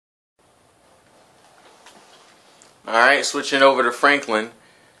Alright, switching over to Franklin,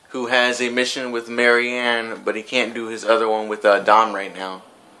 who has a mission with Marianne, but he can't do his other one with Dom right now.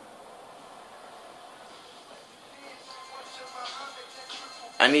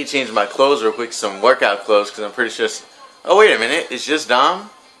 I need to change my clothes real quick, some workout clothes, because I'm pretty sure... Oh, wait a minute. It's just Dom?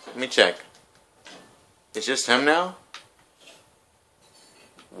 Let me check. It's just him now?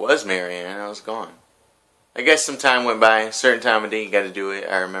 Was Marianne. I was gone. I guess some time went by. A certain time of day you got to do it.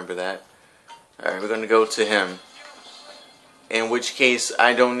 I remember that. Alright, we're going to go to him. In which case,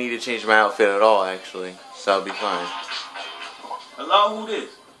 I don't need to change my outfit at all, actually. So I'll be fine. Hello, who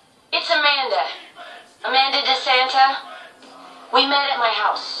this? It's Amanda. Amanda DeSanta. We met at my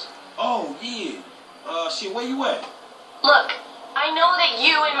house. Oh, yeah. Shit, where you at? Look, I know that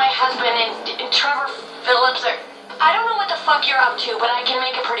you and my husband and Trevor Phillips are... I don't know what the fuck you're up to, but I can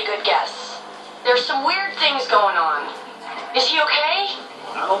make a pretty good guess. There's some weird things going on. Is he okay?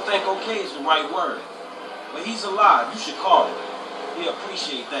 I don't think okay is the right word. But he's alive. You should call him. We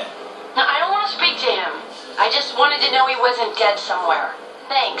appreciate that. No, I don't want to speak to him. I just wanted to know he wasn't dead somewhere.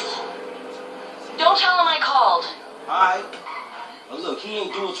 Thanks. Don't tell him I called. Alright. But look, he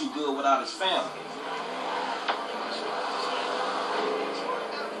ain't doing too good without his family.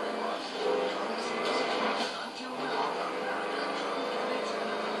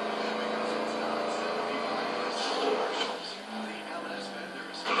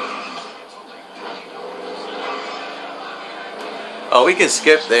 Oh, we can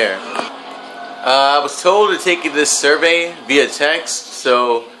skip there. I was told to take this survey via text,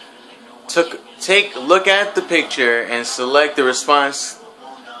 so take a look at the picture and select the response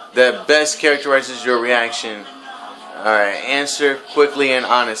that best characterizes your reaction. Alright, answer quickly and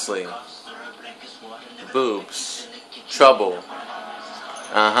honestly. Boobs. Trouble.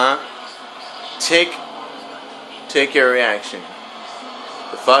 Take your reaction.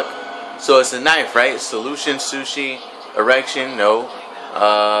 The fuck? So it's a knife, right? Solution, sushi. Erection, no.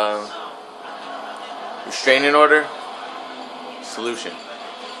 Restraining order? Solution.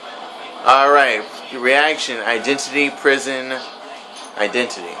 Alright, reaction, identity, prison,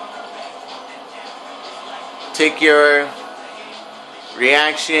 identity. Take your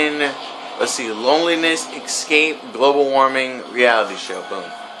reaction, let's see, loneliness, escape, global warming, reality show, boom.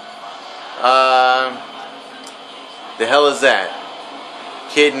 The hell is that?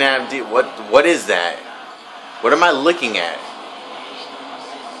 Kidnapped, what is that? What am I looking at?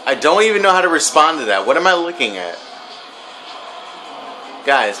 I don't even know how to respond to that. What am I looking at?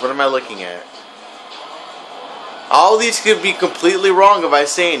 Guys, what am I looking at? All these could be completely wrong if I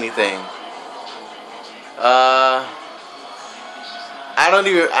say anything. I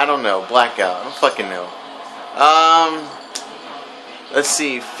don't know. Blackout. I don't fucking know. Let's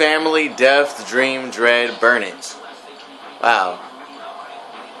see. Family, death, dream, dread, burn it. Wow.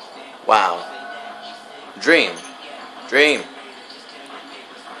 Wow. Dream.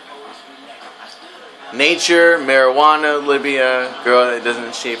 Nature, marijuana, Libya, girl that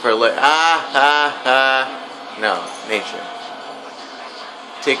doesn't shave her leg. No, nature.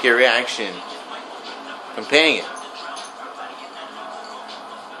 Take your reaction. Companion.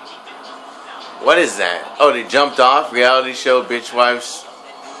 What is that? Oh, they jumped off. Reality show, bitch wives,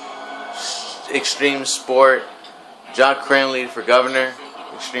 extreme sport. Jock Cranley for governor.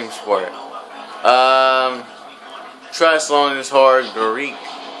 Extreme sport. Trust, loneliness, hard, Greek.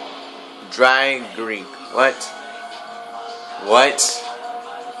 Dry Greek. What?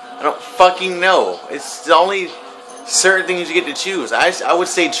 I don't fucking know. It's the only certain things you get to choose. I would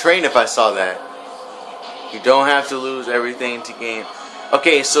say train if I saw that. You don't have to lose everything to gain.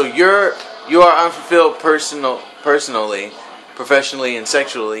 Okay, so you are unfulfilled personally, professionally, and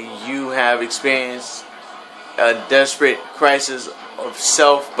sexually. You have experienced a desperate crisis of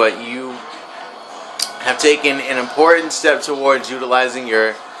self, but you have taken an important step towards utilizing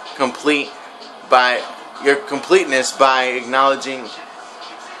your completeness by acknowledging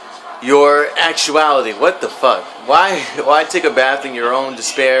your actuality. What the fuck? Why take a bath in your own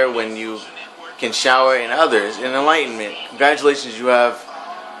despair when you can shower in others in enlightenment? Congratulations, you have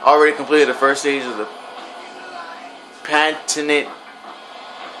already completed the first stage of the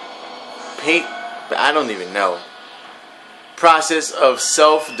I don't even know. Process of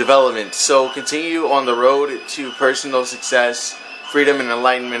self-development. So continue on the road to personal success, freedom, and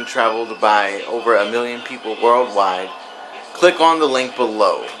enlightenment traveled by over 1 million people worldwide. Click on the link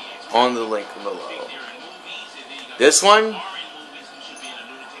below. This one?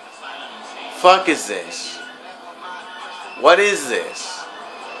 Fuck is this? What is this?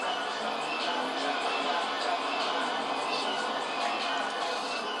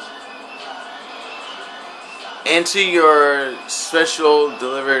 Enter your special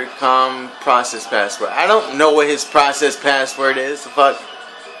delivered process password. I don't know what his process password is. The fuck?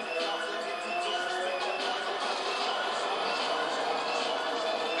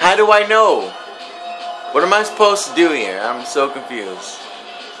 How do I know? What am I supposed to do here? I'm so confused.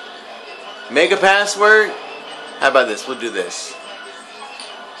 Make a password? How about this? We'll do this.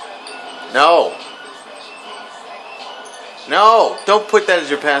 No. No! Don't put that as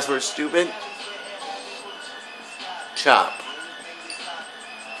your password, stupid. Chop.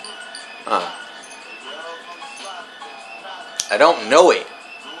 I don't know it.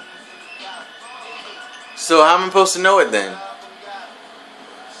 So how am I supposed to know it then?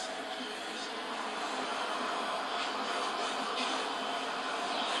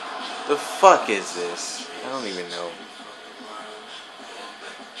 The fuck is this? I don't even know.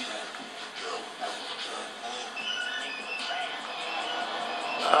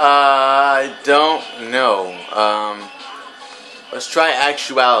 I don't know. Let's try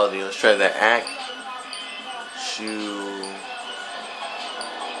actuality. Let's try that.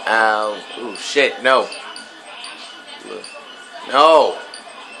 Ooh, shit. No. No.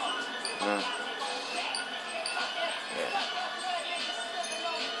 Yeah.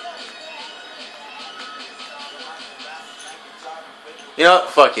 You know what?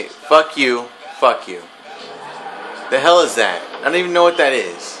 Fuck it. Fuck you. Fuck you. The hell is that? I don't even know what that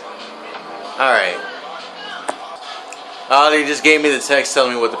is. Alright. Oh, they just gave me the text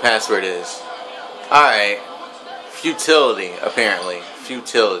telling me what the password is. Alright. Futility, apparently.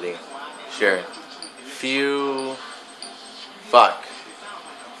 Futility. Sure. Fuck.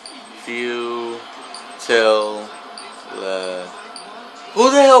 Who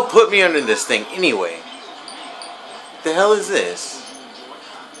the hell put me under this thing anyway? The hell is this?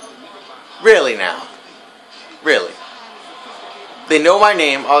 Really now? Really? They know my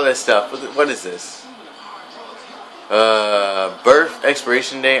name, all that stuff. What is this? Birth,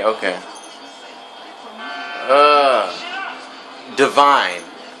 expiration date? Okay. Divine.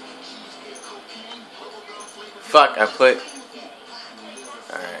 Fuck, I put...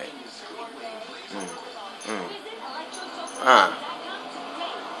 Alright.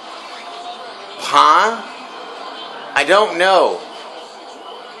 Huh? I don't know.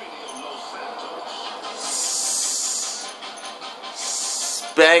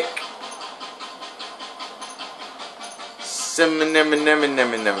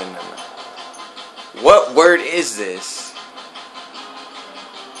 What word is this?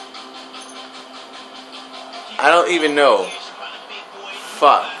 I don't even know.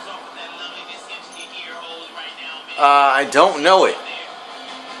 Fuck. I don't know it.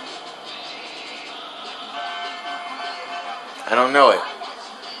 I don't know it.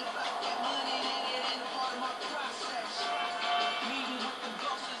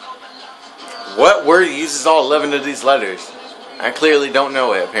 What word uses all 11 of these letters? I clearly don't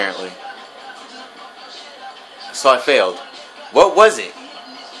know it, apparently. So I failed. What was it?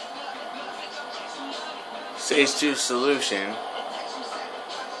 Stage 2 solution.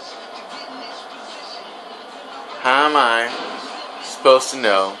 How am I supposed to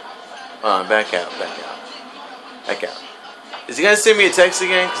know? Back out. Is he gonna send me a text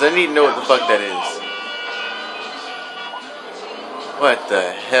again? Because I need to know what the fuck that is. What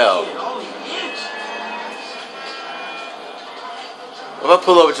the hell? If I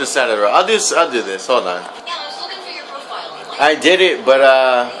pull over to the side of the road, I'll do this. Hold on. Yeah, I was looking for your profile. I did it, but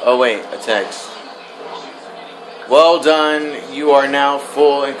oh wait, a text. Well done. You are now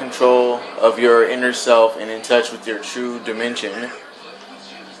full in control of your inner self and in touch with your true dimension.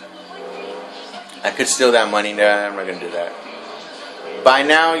 I could steal that money. Nah, I'm not gonna do that. By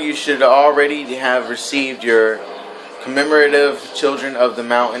now, you should already have received your commemorative Children of the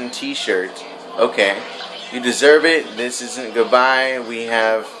Mountain T-shirt. Okay. You deserve it. This isn't goodbye. We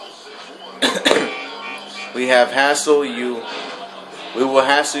have hassle you. We will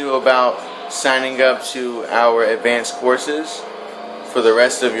hassle you about signing up to our advanced courses for the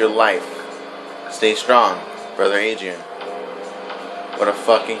rest of your life. Stay strong, Brother Adrian. What a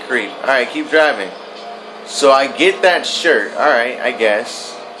fucking creep. Alright, keep driving. So I get that shirt. Alright, I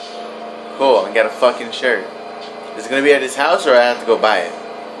guess. Cool, I got a fucking shirt. Is it going to be at his house or I have to go buy it?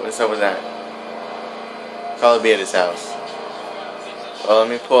 What's up with that? Probably be at his house. Well, let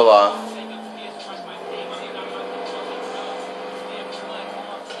me pull off.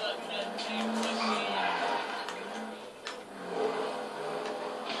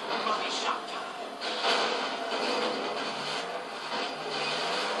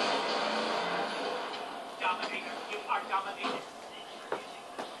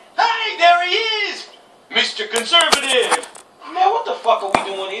 Hey, there he is! Mr. Conservative! Man, what the fuck are we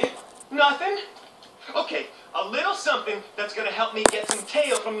doing here? Nothing. Okay, A little something that's gonna help me get some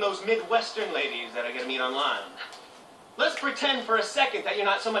tail from those Midwestern ladies that I gotta meet online. Let's pretend for a second that you're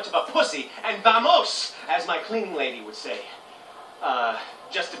not so much of a pussy, and vamos, as my cleaning lady would say.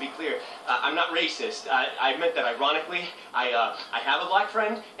 Just to be clear, I'm not racist. I meant that ironically. I have a black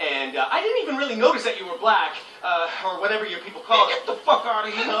friend, and I didn't even really notice that you were black, or whatever your people call it. Get the fuck out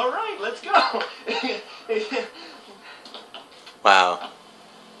of here. All right, let's go. Wow.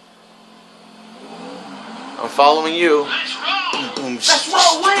 I'm following you. Let's roll. Let's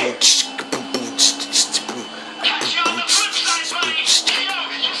roll with. Catch you on the flip side, buddy.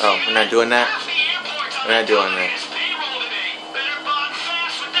 Oh, we're not doing that? We're not doing that.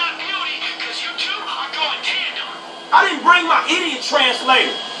 I didn't bring my idiot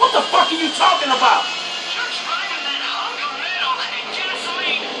translator. What the fuck are you talking about? Just driving that hunk of metal and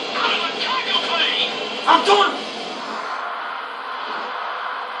gasoline out of a cargo plane. I'm doing...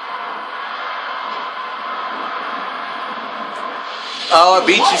 Oh, I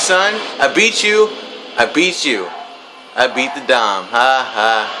beat you, son. I beat you. I beat you. I beat the Dom. Ha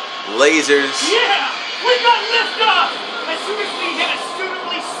ha. Lasers. Yeah, we got liftoff. As soon as we hit a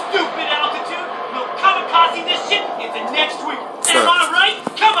suitably stupid altitude, we'll kamikaze this shit into next week. Am I right?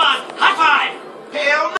 Come on,